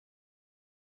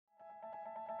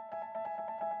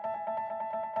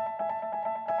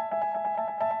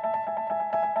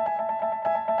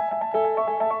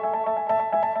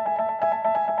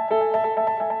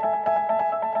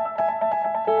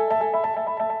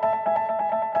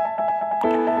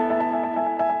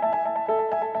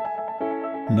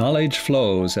Knowledge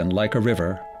flows, and like a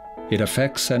river, it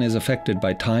affects and is affected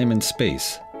by time and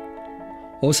space.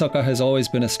 Osaka has always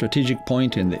been a strategic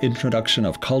point in the introduction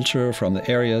of culture from the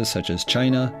areas such as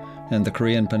China and the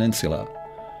Korean Peninsula.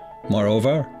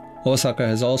 Moreover, Osaka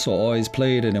has also always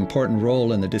played an important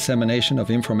role in the dissemination of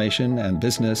information and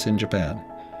business in Japan.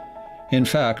 In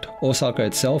fact, Osaka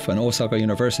itself and Osaka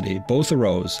University both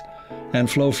arose and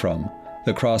flow from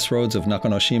the crossroads of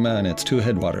Nakanoshima and its two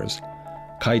headwaters,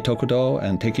 Kaitokudo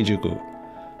and Tekijuku,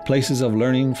 places of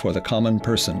learning for the common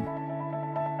person.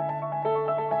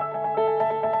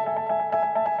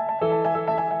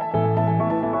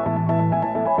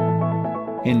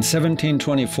 In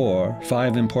 1724,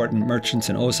 5 important merchants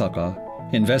in Osaka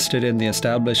invested in the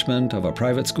establishment of a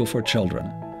private school for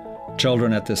children.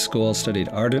 Children at this school studied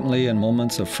ardently in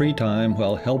moments of free time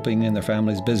while helping in their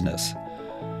family's business.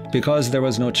 Because there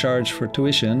was no charge for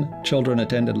tuition, children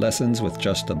attended lessons with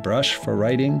just a brush for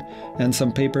writing and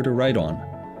some paper to write on.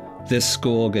 This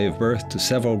school gave birth to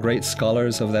several great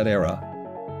scholars of that era.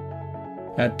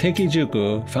 At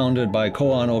Tekijuku, founded by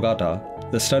Koan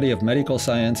Ogata, the study of medical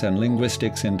science and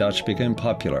linguistics in Dutch became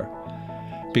popular.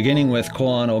 Beginning with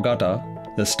Koan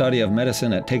Ogata, the study of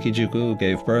medicine at Tekijuku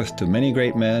gave birth to many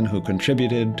great men who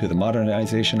contributed to the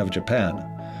modernization of Japan,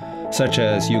 such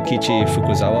as Yukichi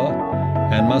Fukuzawa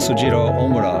and Masujiro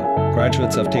Omura,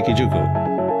 graduates of Tekijuku.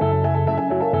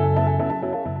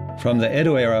 From the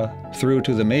Edo era through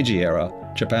to the Meiji era,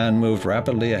 Japan moved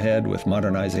rapidly ahead with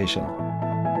modernization.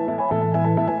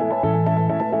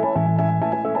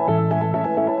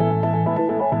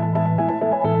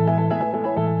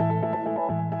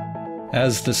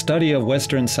 As the study of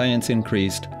Western science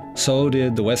increased, so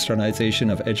did the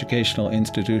westernization of educational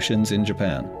institutions in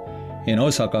Japan. In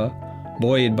Osaka,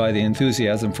 buoyed by the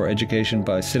enthusiasm for education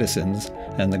by citizens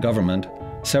and the government,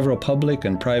 several public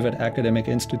and private academic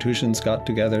institutions got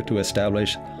together to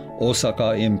establish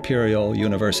Osaka Imperial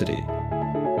University.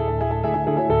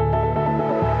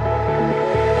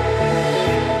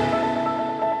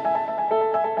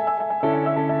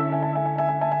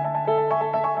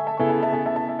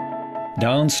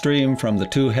 Downstream from the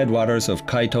two headwaters of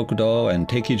Kaitokudo and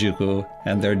Tekijuku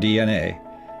and their DNA,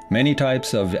 many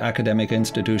types of academic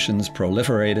institutions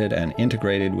proliferated and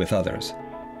integrated with others.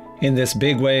 In this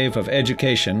big wave of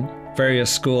education,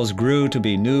 various schools grew to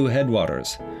be new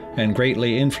headwaters and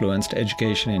greatly influenced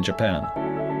education in Japan.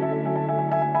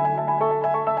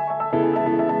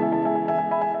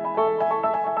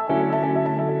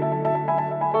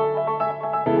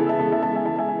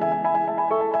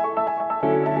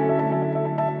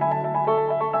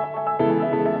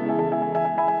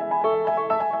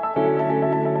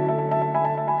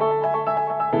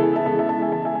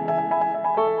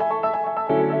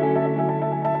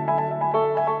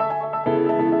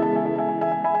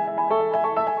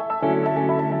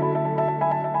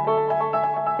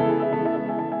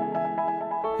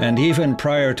 And even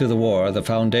prior to the war, the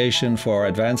foundation for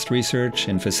advanced research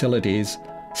in facilities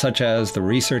such as the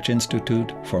Research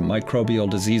Institute for Microbial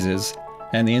Diseases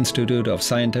and the Institute of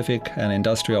Scientific and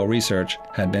Industrial Research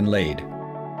had been laid.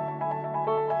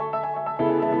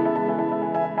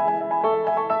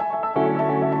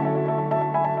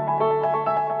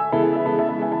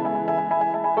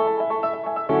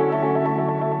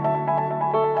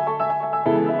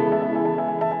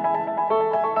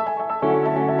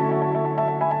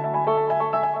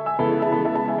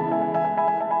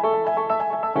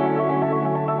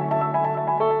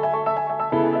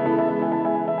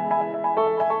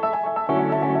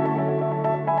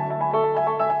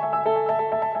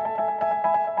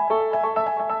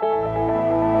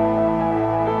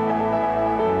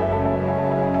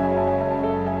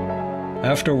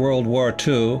 After World War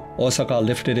II, Osaka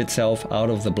lifted itself out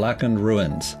of the blackened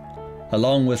ruins.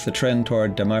 Along with the trend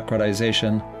toward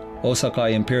democratization, Osaka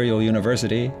Imperial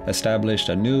University established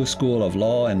a new school of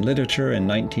law and literature in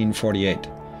 1948.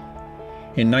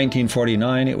 In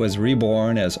 1949, it was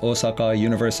reborn as Osaka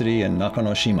University in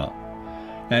Nakanoshima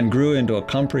and grew into a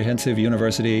comprehensive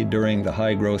university during the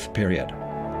high-growth period.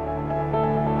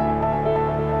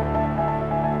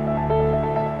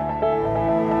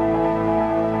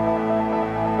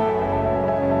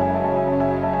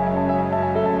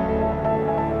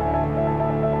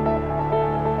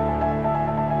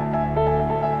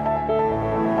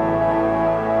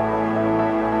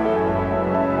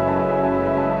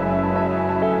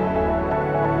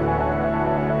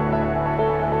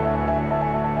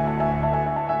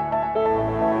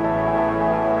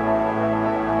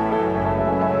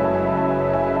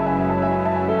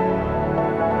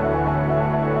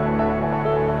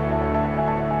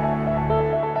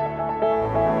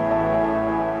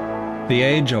 The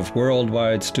age of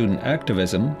worldwide student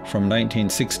activism from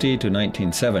 1960 to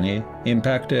 1970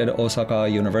 impacted Osaka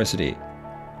University,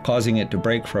 causing it to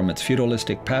break from its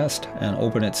feudalistic past and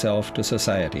open itself to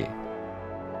society.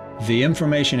 The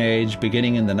information age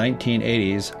beginning in the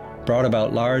 1980s brought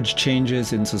about large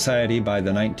changes in society by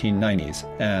the 1990s,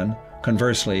 and,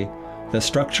 conversely, the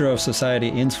structure of society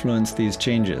influenced these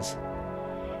changes.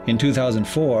 In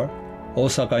 2004,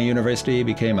 Osaka University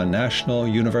became a national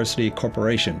university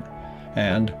corporation,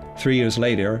 and 3 years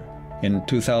later, in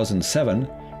 2007,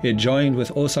 it joined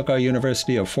with Osaka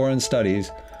University of Foreign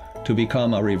Studies to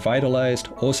become a revitalized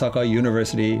Osaka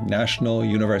University National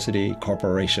University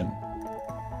Corporation.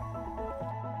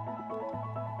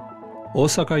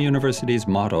 Osaka University's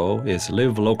motto is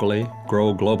Live Locally,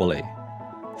 Grow Globally.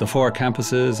 The 4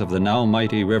 campuses of the now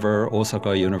mighty river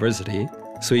Osaka University,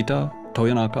 Suita,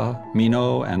 Toyonaka,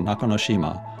 Mino, and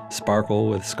Nakanoshima, sparkle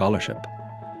with scholarship.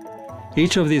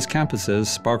 Each of these campuses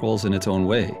sparkles in its own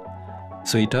way.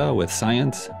 Suita with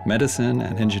science, medicine,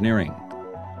 and engineering.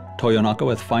 Toyonaka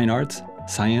with fine arts,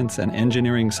 science, and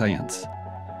engineering science.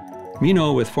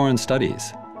 Mino with foreign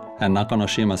studies, and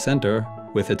Nakanoshima Center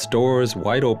with its doors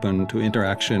wide open to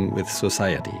interaction with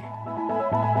society.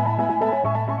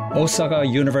 Osaka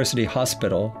University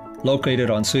Hospital, located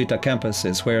on Suita campus,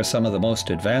 is where some of the most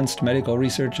advanced medical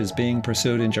research is being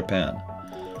pursued in Japan.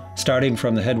 Starting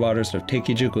from the headwaters of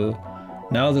Tekijuku,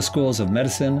 now the schools of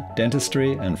medicine,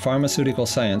 dentistry, and pharmaceutical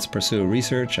science pursue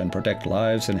research and protect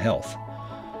lives and health.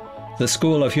 The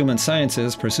School of Human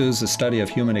Sciences pursues the study of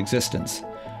human existence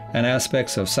and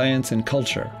aspects of science and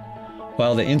culture,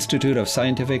 while the Institute of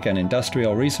Scientific and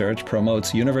Industrial Research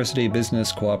promotes university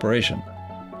business cooperation.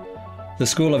 The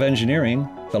School of Engineering,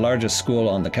 the largest school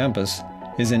on the campus,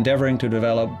 is endeavoring to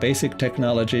develop basic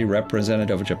technology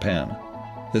representative of Japan.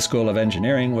 The School of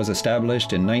Engineering was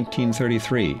established in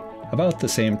 1933, about the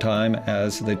same time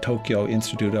as the Tokyo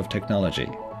Institute of Technology.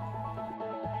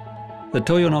 The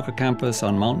Toyonaka campus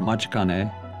on Mount Machikane,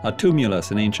 a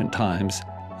tumulus in ancient times,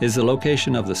 is the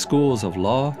location of the schools of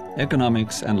law,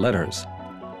 economics, and letters,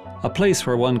 a place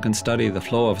where one can study the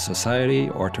flow of society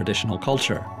or traditional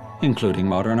culture, including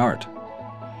modern art.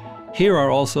 Here are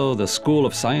also the School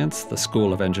of Science, the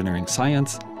School of Engineering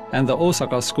Science, and the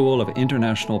Osaka School of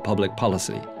International Public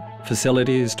Policy,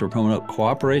 facilities to promote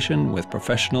cooperation with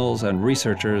professionals and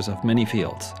researchers of many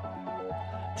fields.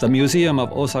 The Museum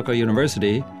of Osaka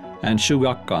University and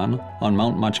Shugakkan on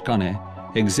Mount Machikane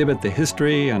exhibit the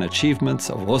history and achievements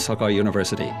of Osaka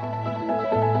University.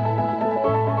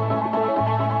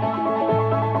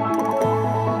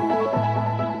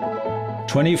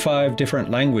 "25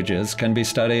 different languages can be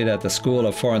studied at the School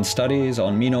of Foreign Studies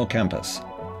on Mino campus.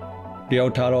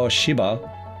 Ryotaro Shiba,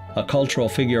 a cultural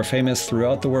figure famous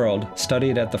throughout the world,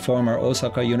 studied at the former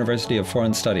Osaka University of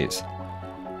Foreign Studies.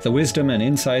 The wisdom and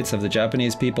insights of the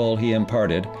Japanese people he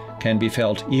imparted can be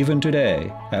felt even today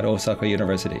at Osaka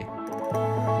University."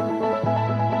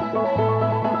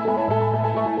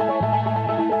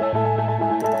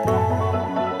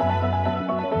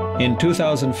 In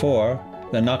 2004,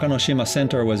 the Nakanoshima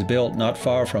Center was built not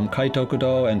far from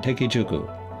Kaitokudo and Tekijuku,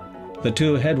 the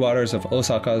 2 headwaters of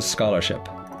Osaka's scholarship.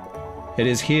 It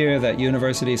is here that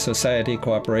university-society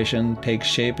cooperation takes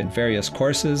shape in various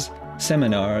courses,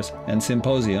 seminars, and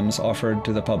symposiums offered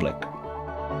to the public.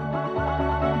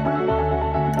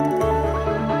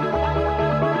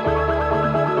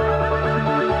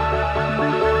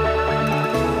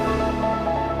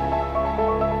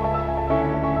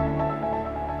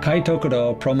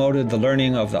 Kaitokudo promoted the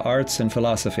learning of the arts and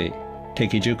philosophy,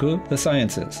 Tekijuku the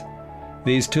sciences.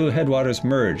 These 2 headwaters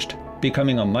merged,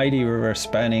 becoming a mighty river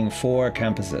spanning 4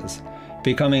 campuses,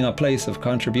 becoming a place of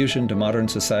contribution to modern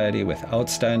society with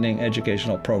outstanding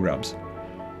educational programs.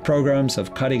 Programs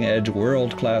of cutting-edge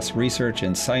world-class research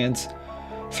in science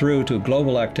through to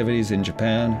global activities in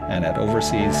Japan and at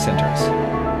overseas centers.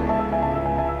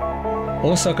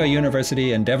 Osaka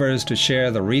University endeavors to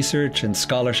share the research and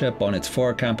scholarship on its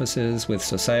 4 campuses with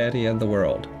society and the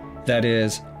world. That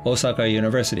is, Osaka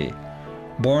University,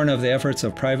 born of the efforts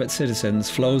of private citizens,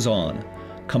 flows on,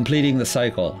 completing the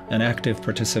cycle, an active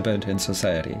participant in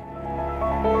society.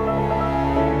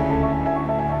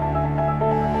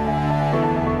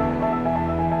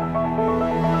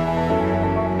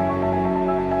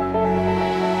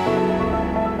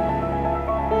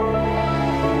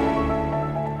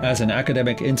 As an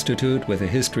academic institute with a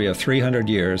history of 300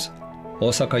 years,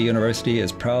 Osaka University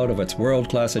is proud of its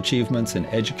world-class achievements in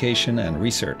education and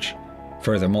research.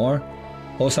 Furthermore,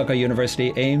 Osaka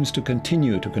University aims to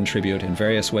continue to contribute in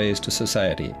various ways to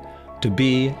society, to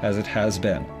be, as it has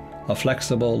been, a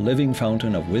flexible living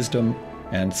fountain of wisdom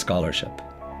and scholarship.